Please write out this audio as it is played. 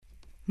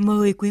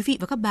Mời quý vị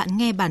và các bạn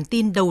nghe bản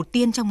tin đầu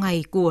tiên trong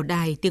ngày của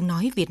Đài Tiếng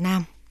Nói Việt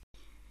Nam.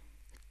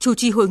 Chủ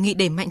trì hội nghị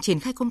đẩy mạnh triển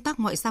khai công tác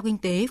ngoại giao kinh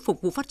tế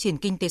phục vụ phát triển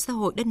kinh tế xã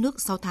hội đất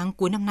nước 6 tháng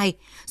cuối năm nay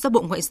do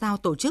Bộ Ngoại giao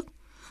tổ chức.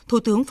 Thủ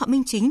tướng Phạm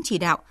Minh Chính chỉ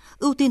đạo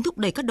ưu tiên thúc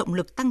đẩy các động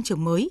lực tăng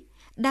trưởng mới,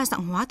 đa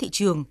dạng hóa thị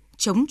trường,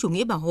 chống chủ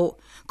nghĩa bảo hộ,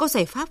 có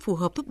giải pháp phù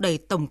hợp thúc đẩy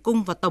tổng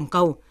cung và tổng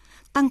cầu,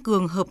 tăng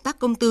cường hợp tác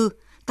công tư,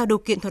 tạo điều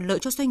kiện thuận lợi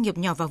cho doanh nghiệp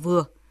nhỏ và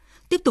vừa,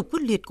 tiếp tục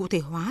quyết liệt cụ thể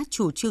hóa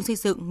chủ trương xây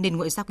dựng nền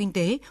ngoại giao kinh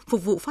tế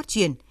phục vụ phát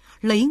triển,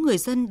 lấy người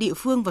dân, địa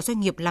phương và doanh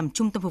nghiệp làm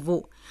trung tâm phục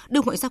vụ,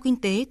 đưa ngoại giao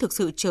kinh tế thực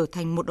sự trở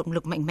thành một động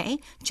lực mạnh mẽ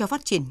cho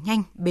phát triển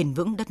nhanh, bền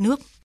vững đất nước.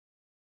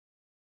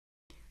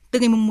 Từ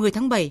ngày 10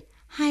 tháng 7,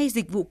 2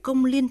 dịch vụ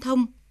công liên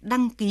thông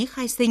đăng ký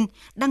khai sinh,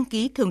 đăng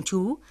ký thường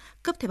trú,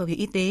 cấp thẻ bảo hiểm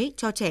y tế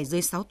cho trẻ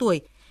dưới 6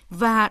 tuổi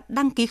và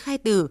đăng ký khai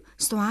tử,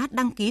 xóa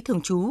đăng ký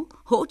thường trú,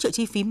 hỗ trợ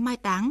chi phí mai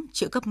táng,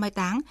 trợ cấp mai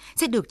táng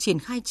sẽ được triển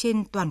khai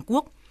trên toàn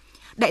quốc.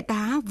 Đại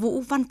tá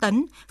Vũ Văn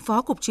Tấn,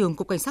 Phó Cục trưởng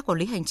Cục Cảnh sát Quản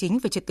lý Hành chính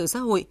về Trật tự xã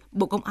hội,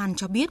 Bộ Công an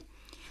cho biết,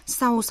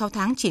 sau 6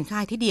 tháng triển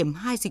khai thí điểm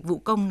 2 dịch vụ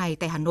công này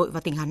tại Hà Nội và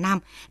tỉnh Hà Nam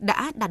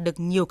đã đạt được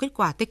nhiều kết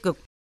quả tích cực.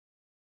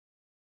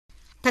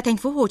 Tại thành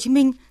phố Hồ Chí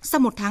Minh, sau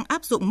 1 tháng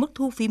áp dụng mức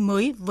thu phí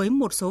mới với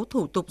một số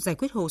thủ tục giải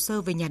quyết hồ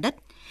sơ về nhà đất,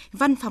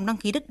 Văn phòng đăng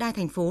ký đất đai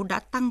thành phố đã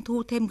tăng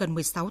thu thêm gần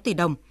 16 tỷ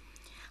đồng.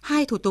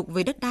 2 thủ tục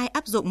về đất đai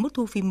áp dụng mức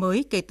thu phí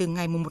mới kể từ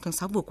ngày 1 tháng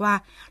 6 vừa qua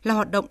là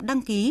hoạt động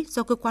đăng ký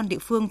do cơ quan địa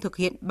phương thực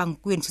hiện bằng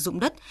quyền sử dụng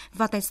đất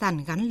và tài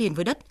sản gắn liền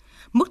với đất,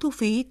 mức thu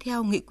phí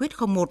theo Nghị quyết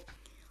 01.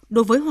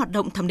 Đối với hoạt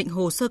động thẩm định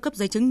hồ sơ cấp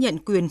giấy chứng nhận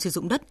quyền sử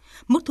dụng đất,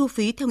 mức thu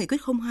phí theo Nghị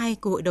quyết 02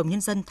 của Hội đồng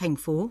Nhân dân thành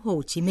phố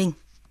Hồ Chí Minh.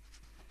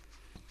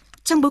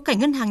 Trong bối cảnh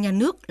Ngân hàng Nhà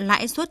nước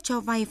lãi suất cho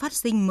vay phát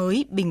sinh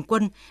mới bình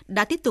quân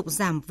đã tiếp tục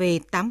giảm về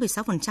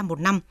 8,6% một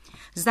năm,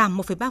 giảm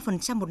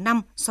 1,3% một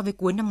năm so với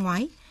cuối năm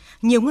ngoái.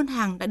 Nhiều ngân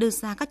hàng đã đưa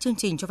ra các chương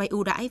trình cho vay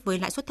ưu đãi với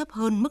lãi suất thấp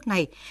hơn mức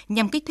này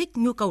nhằm kích thích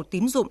nhu cầu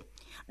tín dụng,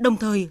 đồng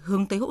thời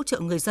hướng tới hỗ trợ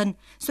người dân,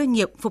 doanh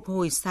nghiệp phục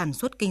hồi sản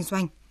xuất kinh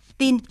doanh.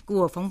 Tin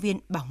của phóng viên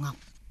Bảo Ngọc.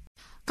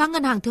 Các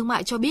ngân hàng thương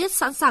mại cho biết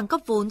sẵn sàng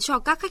cấp vốn cho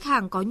các khách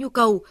hàng có nhu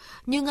cầu,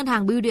 như Ngân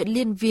hàng Bưu điện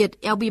Liên Việt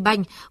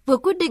LPBank vừa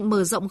quyết định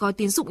mở rộng gói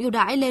tín dụng ưu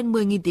đãi lên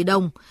 10.000 tỷ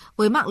đồng.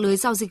 Với mạng lưới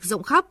giao dịch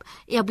rộng khắp,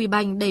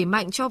 LPBank đẩy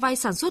mạnh cho vay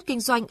sản xuất kinh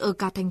doanh ở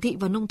cả thành thị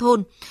và nông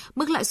thôn.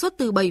 Mức lãi suất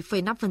từ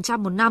 7,5%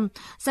 một năm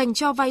dành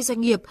cho vay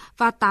doanh nghiệp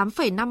và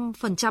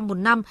 8,5% một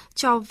năm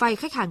cho vay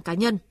khách hàng cá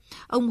nhân.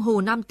 Ông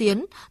Hồ Nam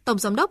Tiến, Tổng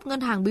Giám đốc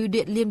Ngân hàng Bưu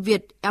điện Liên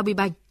Việt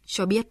LPBank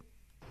cho biết.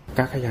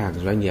 Các khách hàng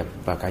doanh nghiệp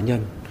và cá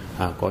nhân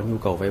có nhu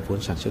cầu vay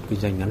vốn sản xuất kinh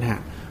doanh ngắn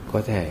hạn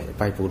có thể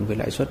vay vốn với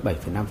lãi suất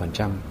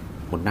 7,5%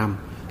 một năm,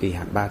 kỳ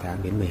hạn 3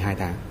 tháng đến 12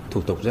 tháng.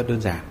 Thủ tục rất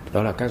đơn giản,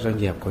 đó là các doanh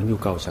nghiệp có nhu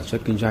cầu sản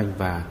xuất kinh doanh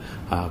và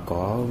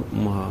có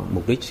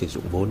mục đích sử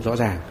dụng vốn rõ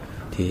ràng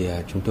thì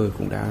chúng tôi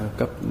cũng đã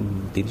cấp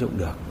tín dụng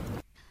được.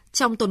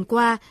 Trong tuần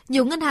qua,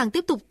 nhiều ngân hàng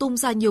tiếp tục tung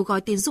ra nhiều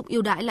gói tín dụng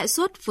ưu đãi lãi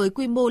suất với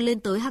quy mô lên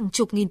tới hàng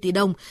chục nghìn tỷ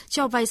đồng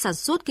cho vay sản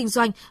xuất kinh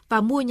doanh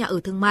và mua nhà ở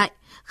thương mại.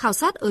 Khảo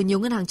sát ở nhiều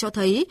ngân hàng cho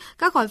thấy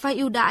các gói vay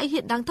ưu đãi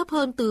hiện đang thấp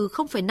hơn từ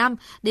 0,5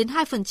 đến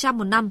 2%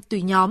 một năm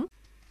tùy nhóm.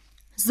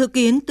 Dự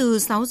kiến từ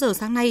 6 giờ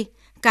sáng nay,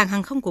 cảng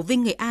hàng không của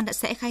Vinh Nghệ An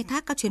sẽ khai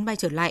thác các chuyến bay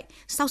trở lại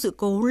sau sự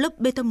cố lớp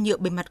bê tông nhựa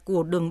bề mặt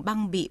của đường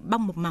băng bị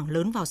bong một mảng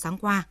lớn vào sáng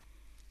qua.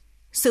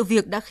 Sự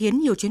việc đã khiến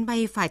nhiều chuyến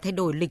bay phải thay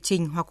đổi lịch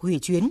trình hoặc hủy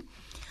chuyến.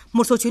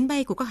 Một số chuyến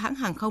bay của các hãng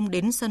hàng không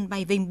đến sân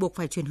bay Vinh buộc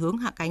phải chuyển hướng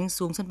hạ cánh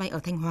xuống sân bay ở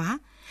Thanh Hóa.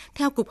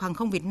 Theo Cục Hàng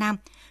không Việt Nam,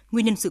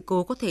 nguyên nhân sự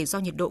cố có thể do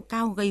nhiệt độ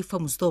cao gây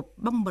phồng rộp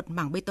bong một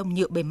mảng bê tông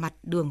nhựa bề mặt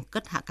đường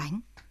cất hạ cánh.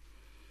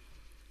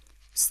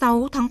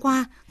 6 tháng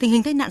qua, tình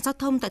hình tai nạn giao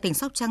thông tại tỉnh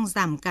Sóc Trăng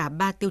giảm cả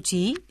 3 tiêu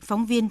chí,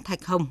 phóng viên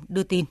Thạch Hồng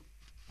đưa tin.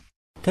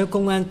 Theo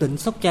Công an tỉnh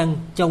Sóc Trăng,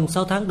 trong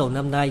 6 tháng đầu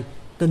năm nay,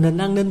 tình hình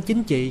an ninh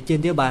chính trị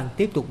trên địa bàn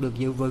tiếp tục được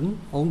giữ vững,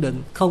 ổn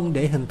định, không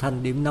để hình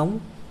thành điểm nóng,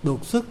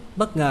 đột xuất,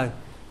 bất ngờ.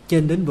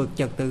 Trên lĩnh vực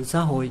trật tự xã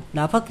hội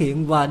đã phát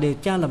hiện và điều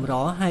tra làm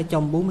rõ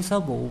 246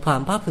 vụ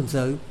phạm pháp hình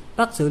sự,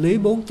 bắt xử lý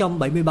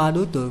 473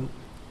 đối tượng.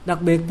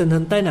 Đặc biệt, tình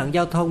hình tai nạn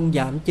giao thông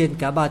giảm trên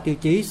cả 3 tiêu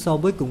chí so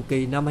với cùng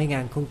kỳ năm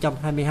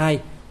 2022.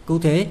 Cụ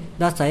thể,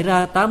 đã xảy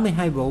ra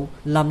 82 vụ,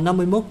 làm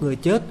 51 người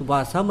chết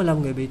và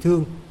 65 người bị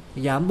thương,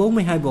 giảm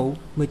 42 vụ,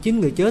 19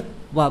 người chết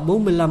và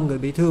 45 người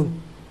bị thương.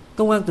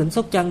 Công an tỉnh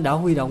Sóc Trăng đã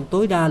huy động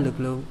tối đa lực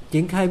lượng,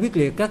 triển khai quyết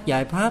liệt các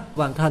giải pháp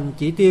hoàn thành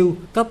chỉ tiêu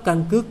cấp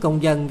căn cước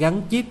công dân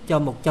gắn chip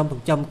cho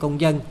 100%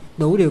 công dân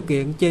đủ điều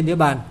kiện trên địa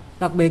bàn.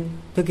 Đặc biệt,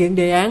 thực hiện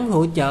đề án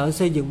hỗ trợ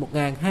xây dựng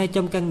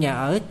 1.200 căn nhà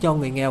ở cho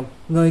người nghèo,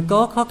 người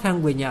có khó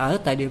khăn về nhà ở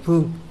tại địa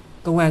phương.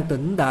 Công an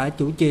tỉnh đã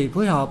chủ trì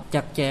phối hợp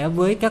chặt chẽ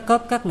với các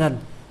cấp các ngành,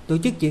 tổ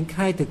chức triển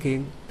khai thực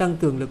hiện, tăng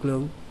cường lực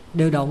lượng,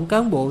 điều động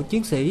cán bộ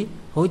chiến sĩ,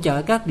 hỗ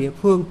trợ các địa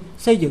phương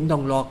xây dựng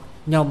đồng loạt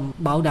nhằm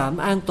bảo đảm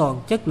an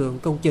toàn chất lượng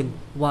công trình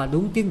và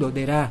đúng tiến độ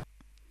đề ra.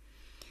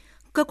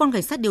 Cơ quan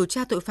Cảnh sát điều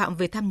tra tội phạm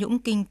về tham nhũng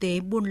kinh tế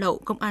buôn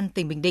lậu Công an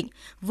tỉnh Bình Định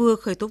vừa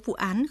khởi tố vụ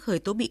án khởi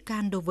tố bị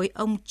can đối với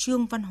ông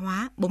Trương Văn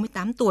Hóa,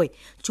 48 tuổi,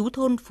 trú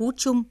thôn Phú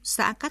Trung,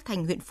 xã Cát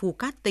Thành, huyện Phù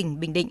Cát, tỉnh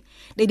Bình Định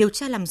để điều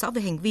tra làm rõ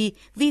về hành vi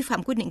vi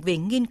phạm quy định về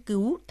nghiên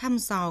cứu, thăm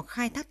dò,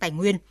 khai thác tài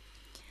nguyên.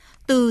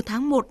 Từ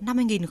tháng 1 năm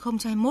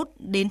 2021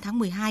 đến tháng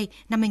 12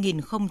 năm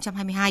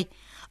 2022,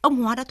 ông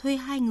Hóa đã thuê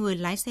 2 người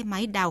lái xe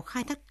máy đào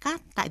khai thác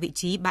cát tại vị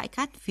trí bãi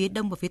cát phía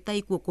đông và phía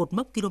tây của cột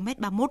mốc km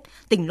 31,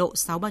 tỉnh lộ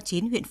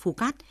 639 huyện Phù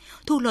Cát,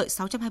 thu lợi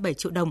 627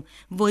 triệu đồng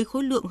với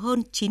khối lượng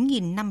hơn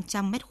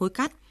 9.500 mét khối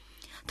cát.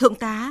 Thượng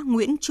tá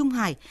Nguyễn Trung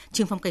Hải,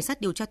 trưởng phòng cảnh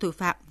sát điều tra tội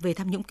phạm về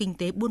tham nhũng kinh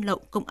tế buôn lậu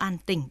Công an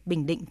tỉnh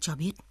Bình Định cho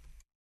biết.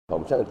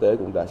 Phòng cảnh sát kinh tế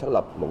cũng đã xác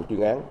lập một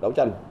chuyên án đấu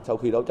tranh. Sau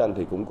khi đấu tranh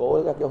thì củng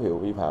cố các dấu hiệu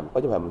vi phạm,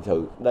 có chấp hành hình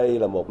sự. Đây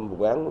là một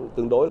vụ án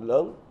tương đối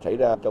lớn xảy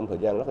ra trong thời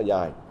gian rất là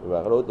dài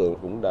và các đối tượng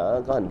cũng đã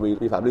có hành vi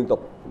vi phạm liên tục.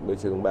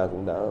 BC03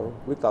 cũng đã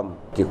quyết tâm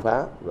triệt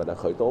phá và đã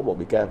khởi tố một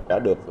bị can, đã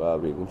được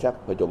viện kiểm sát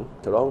phê chuẩn.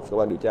 Sau đó cơ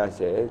quan điều tra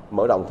sẽ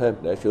mở rộng thêm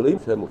để xử lý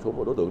thêm một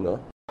số đối tượng nữa.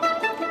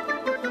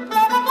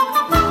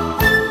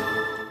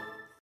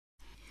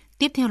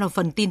 Tiếp theo là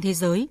phần tin thế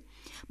giới.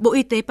 Bộ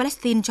Y tế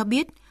Palestine cho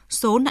biết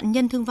số nạn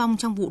nhân thương vong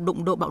trong vụ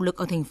đụng độ bạo lực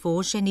ở thành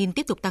phố Jenin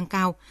tiếp tục tăng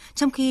cao,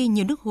 trong khi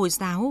nhiều nước Hồi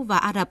giáo và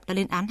Ả Rập đã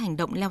lên án hành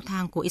động leo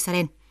thang của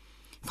Israel.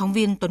 Phóng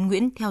viên Tuấn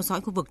Nguyễn theo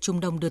dõi khu vực Trung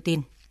Đông đưa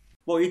tin.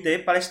 Bộ Y tế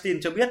Palestine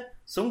cho biết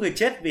số người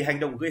chết vì hành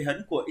động gây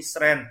hấn của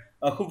Israel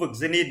ở khu vực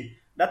Jenin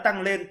đã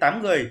tăng lên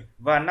 8 người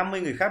và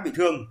 50 người khác bị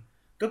thương.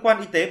 Cơ quan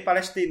y tế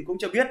Palestine cũng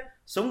cho biết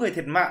số người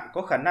thiệt mạng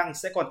có khả năng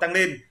sẽ còn tăng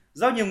lên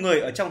do nhiều người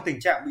ở trong tình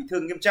trạng bị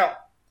thương nghiêm trọng.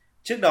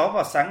 Trước đó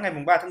vào sáng ngày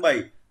 3 tháng 7,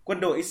 quân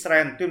đội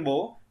Israel tuyên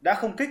bố đã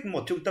không kích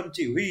một trung tâm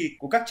chỉ huy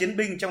của các chiến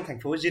binh trong thành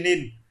phố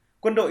Jenin.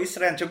 Quân đội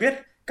Israel cho biết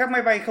các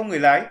máy bay không người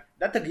lái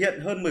đã thực hiện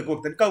hơn 10 cuộc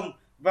tấn công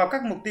vào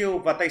các mục tiêu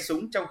và tay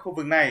súng trong khu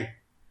vực này.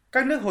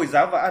 Các nước Hồi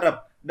giáo và Ả Rập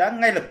đã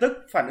ngay lập tức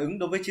phản ứng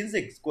đối với chiến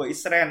dịch của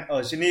Israel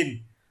ở Jenin.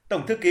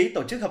 Tổng thư ký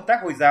Tổ chức Hợp tác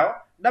Hồi giáo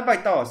đã bày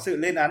tỏ sự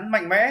lên án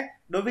mạnh mẽ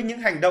đối với những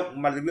hành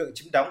động mà lực lượng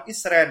chiếm đóng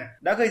Israel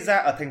đã gây ra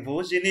ở thành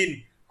phố Jenin,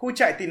 khu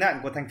trại tị nạn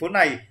của thành phố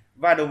này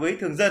và đối với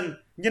thường dân,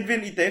 nhân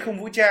viên y tế không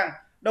vũ trang,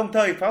 đồng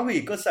thời phá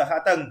hủy cơ sở hạ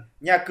tầng,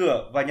 nhà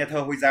cửa và nhà thờ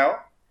Hồi giáo.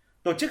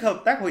 Tổ chức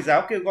Hợp tác Hồi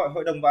giáo kêu gọi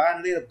Hội đồng Bảo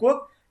an Liên Hợp Quốc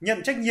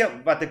nhận trách nhiệm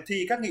và thực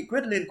thi các nghị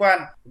quyết liên quan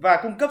và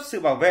cung cấp sự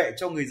bảo vệ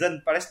cho người dân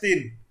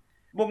Palestine.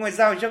 Bộ Ngoại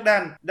giao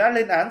Jordan đã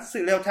lên án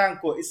sự leo thang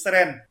của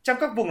Israel trong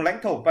các vùng lãnh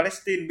thổ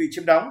Palestine bị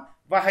chiếm đóng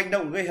và hành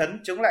động gây hấn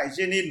chống lại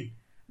Jenin,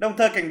 đồng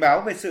thời cảnh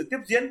báo về sự tiếp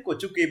diễn của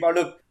chu kỳ bạo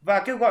lực và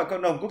kêu gọi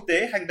cộng đồng quốc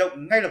tế hành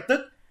động ngay lập tức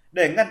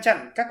để ngăn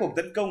chặn các cuộc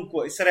tấn công của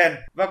Israel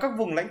vào các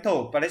vùng lãnh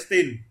thổ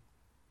Palestine.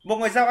 Bộ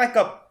Ngoại giao Ai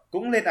Cập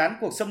cũng lên án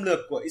cuộc xâm lược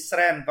của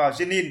Israel vào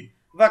Jenin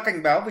và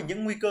cảnh báo về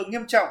những nguy cơ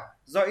nghiêm trọng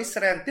do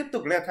Israel tiếp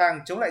tục leo thang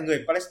chống lại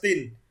người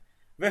Palestine.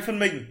 Về phần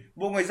mình,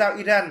 Bộ Ngoại giao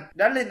Iran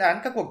đã lên án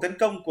các cuộc tấn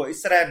công của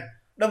Israel,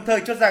 đồng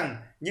thời cho rằng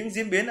những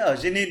diễn biến ở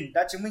Jenin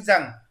đã chứng minh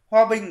rằng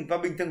hòa bình và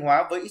bình thường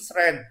hóa với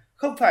Israel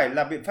không phải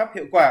là biện pháp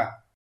hiệu quả.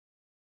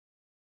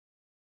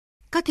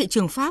 Các thị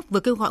trường Pháp vừa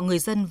kêu gọi người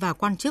dân và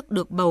quan chức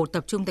được bầu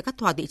tập trung tại các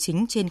tòa thị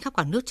chính trên khắp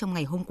cả nước trong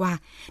ngày hôm qua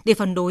để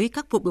phản đối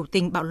các vụ biểu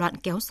tình bạo loạn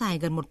kéo dài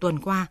gần một tuần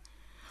qua.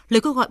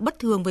 Lời kêu gọi bất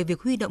thường về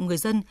việc huy động người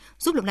dân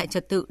giúp lập lại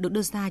trật tự được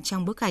đưa ra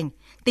trong bối cảnh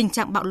tình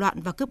trạng bạo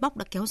loạn và cướp bóc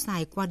đã kéo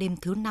dài qua đêm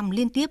thứ 5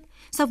 liên tiếp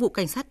sau vụ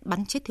cảnh sát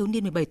bắn chết thiếu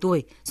niên 17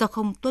 tuổi do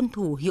không tuân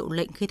thủ hiệu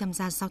lệnh khi tham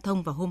gia giao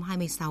thông vào hôm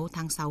 26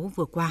 tháng 6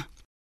 vừa qua.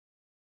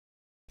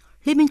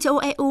 Liên minh châu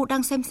Âu EU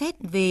đang xem xét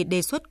về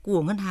đề xuất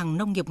của Ngân hàng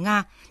Nông nghiệp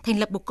Nga thành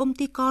lập một công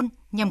ty con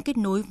nhằm kết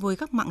nối với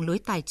các mạng lưới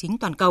tài chính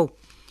toàn cầu.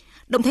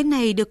 Động thái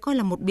này được coi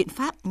là một biện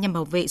pháp nhằm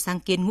bảo vệ sáng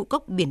kiến ngũ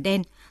cốc Biển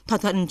Đen, thỏa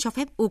thuận cho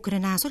phép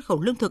Ukraine xuất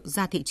khẩu lương thực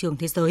ra thị trường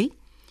thế giới.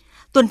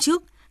 Tuần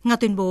trước, Nga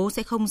tuyên bố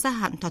sẽ không gia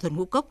hạn thỏa thuận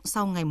ngũ cốc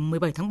sau ngày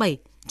 17 tháng 7,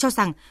 cho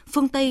rằng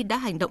phương Tây đã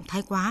hành động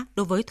thái quá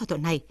đối với thỏa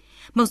thuận này,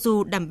 mặc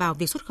dù đảm bảo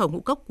việc xuất khẩu ngũ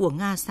cốc của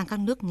Nga sang các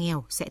nước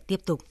nghèo sẽ tiếp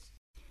tục.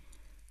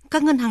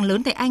 Các ngân hàng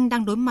lớn tại Anh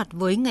đang đối mặt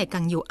với ngày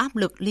càng nhiều áp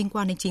lực liên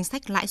quan đến chính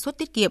sách lãi suất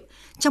tiết kiệm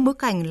trong bối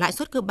cảnh lãi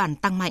suất cơ bản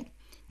tăng mạnh.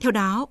 Theo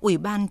đó, Ủy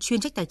ban chuyên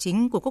trách tài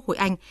chính của Quốc hội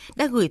Anh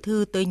đã gửi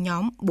thư tới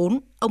nhóm 4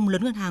 ông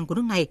lớn ngân hàng của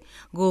nước này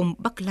gồm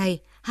Barclays,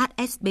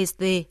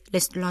 HSBC,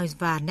 Lloyds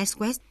và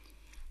NatWest,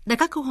 đặt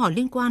các câu hỏi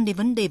liên quan đến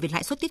vấn đề về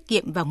lãi suất tiết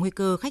kiệm và nguy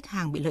cơ khách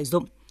hàng bị lợi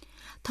dụng.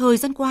 Thời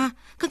gian qua,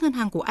 các ngân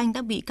hàng của Anh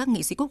đã bị các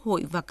nghị sĩ Quốc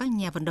hội và các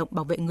nhà vận động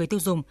bảo vệ người tiêu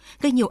dùng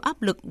gây nhiều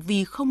áp lực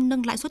vì không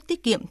nâng lãi suất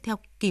tiết kiệm theo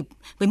kịp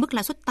với mức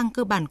lãi suất tăng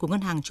cơ bản của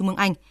Ngân hàng Trung ương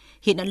Anh,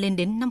 hiện đã lên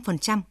đến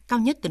 5%, cao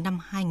nhất từ năm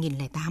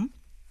 2008.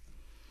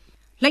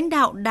 Lãnh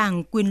đạo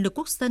Đảng Quyền lực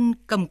Quốc dân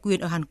cầm quyền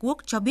ở Hàn Quốc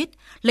cho biết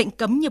lệnh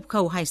cấm nhập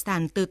khẩu hải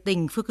sản từ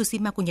tỉnh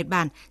Fukushima của Nhật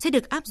Bản sẽ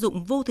được áp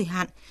dụng vô thời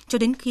hạn cho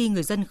đến khi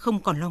người dân không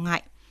còn lo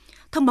ngại.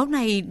 Thông báo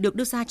này được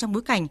đưa ra trong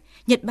bối cảnh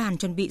Nhật Bản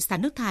chuẩn bị xả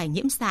nước thải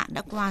nhiễm xạ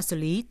đã qua xử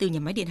lý từ nhà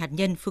máy điện hạt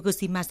nhân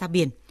Fukushima ra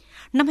biển.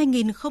 Năm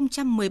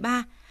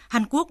 2013,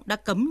 Hàn Quốc đã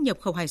cấm nhập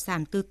khẩu hải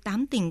sản từ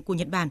 8 tỉnh của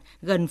Nhật Bản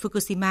gần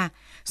Fukushima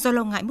do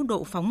lo ngại mức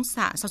độ phóng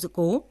xạ sau sự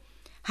cố.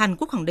 Hàn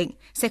Quốc khẳng định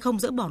sẽ không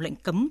dỡ bỏ lệnh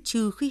cấm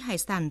trừ khi hải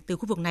sản từ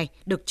khu vực này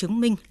được chứng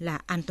minh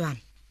là an toàn.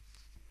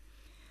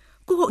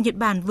 Quốc hội Nhật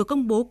Bản vừa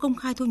công bố công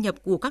khai thu nhập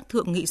của các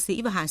thượng nghị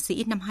sĩ và hạ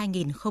sĩ năm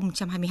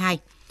 2022.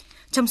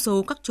 Trong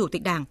số các chủ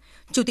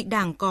tịch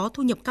đảng có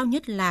thu nhập cao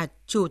nhất là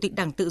Chủ tịch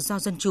Đảng Tự do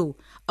Dân chủ,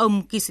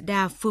 ông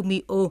Kishida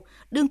Fumio,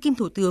 đương kim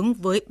thủ tướng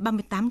với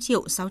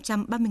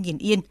 38.630.000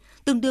 yên,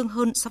 tương đương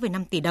hơn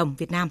 6,5 tỷ đồng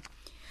Việt Nam.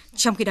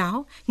 Trong khi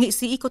đó, nghị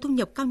sĩ có thu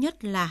nhập cao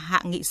nhất là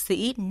hạ nghị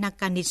sĩ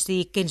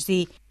Nakanishi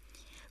Kenji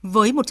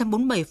với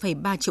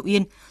 147,3 triệu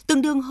yên,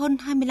 tương đương hơn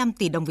 25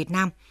 tỷ đồng Việt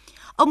Nam.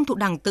 Ông thuộc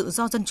Đảng Tự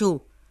do Dân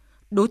chủ.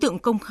 Đối tượng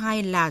công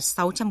khai là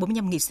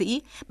 645 nghị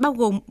sĩ, bao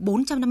gồm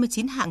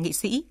 459 hạ nghị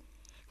sĩ.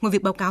 Ngoài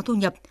việc báo cáo thu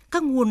nhập,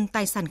 các nguồn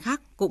tài sản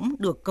khác cũng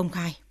được công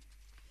khai.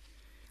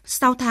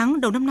 6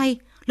 tháng đầu năm nay,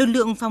 lực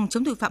lượng phòng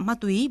chống tội phạm ma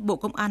túy Bộ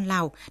Công an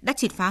Lào đã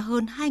triệt phá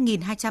hơn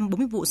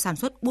 2.240 vụ sản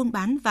xuất, buôn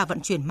bán và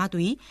vận chuyển ma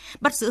túy,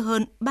 bắt giữ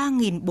hơn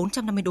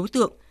 3.450 đối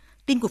tượng.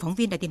 Tin của phóng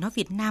viên Đài Tiếng nói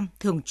Việt Nam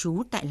thường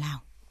trú tại Lào.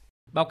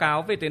 Báo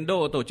cáo về tiến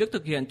độ tổ chức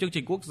thực hiện chương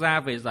trình quốc gia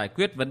về giải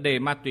quyết vấn đề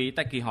ma túy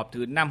tại kỳ họp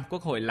thứ 5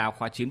 Quốc hội Lào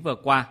khóa 9 vừa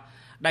qua,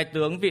 Đại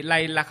tướng Vị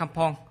Lay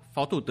Lakhampong,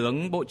 Phó Thủ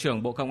tướng Bộ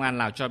trưởng Bộ Công an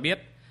Lào cho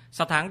biết,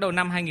 6 tháng đầu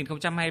năm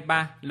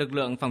 2023, lực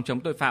lượng phòng chống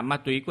tội phạm ma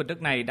túy của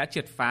nước này đã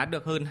triệt phá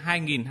được hơn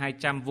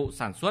 2.200 vụ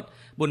sản xuất,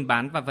 buôn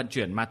bán và vận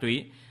chuyển ma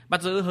túy,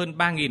 bắt giữ hơn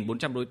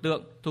 3.400 đối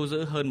tượng, thu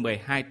giữ hơn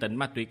 12 tấn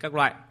ma túy các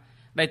loại.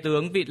 Đại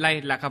tướng Vị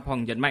Lay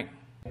Lakhampong nhấn mạnh,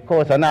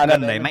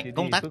 cần đẩy mạnh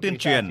công tác tuyên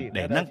truyền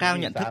để nâng cao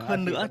nhận thức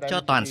hơn nữa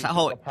cho toàn xã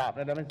hội,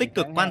 tích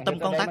cực quan tâm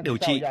công tác điều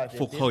trị,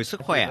 phục hồi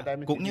sức khỏe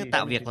cũng như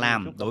tạo việc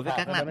làm đối với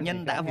các nạn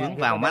nhân đã vướng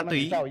vào ma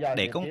túy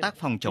để công tác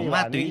phòng chống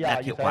ma túy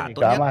đạt hiệu quả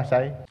tốt nhất.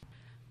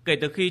 Kể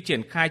từ khi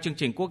triển khai chương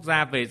trình quốc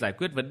gia về giải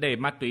quyết vấn đề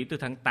ma túy từ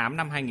tháng 8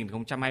 năm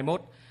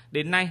 2021,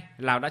 đến nay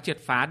Lào đã triệt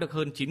phá được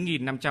hơn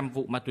 9.500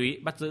 vụ ma túy,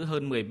 bắt giữ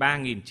hơn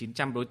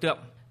 13.900 đối tượng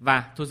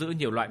và thu giữ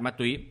nhiều loại ma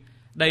túy.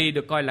 Đây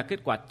được coi là kết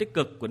quả tích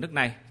cực của nước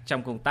này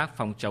trong công tác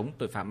phòng chống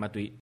tội phạm ma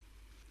túy.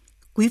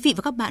 Quý vị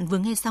và các bạn vừa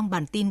nghe xong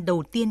bản tin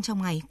đầu tiên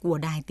trong ngày của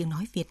Đài Tiếng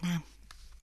nói Việt Nam.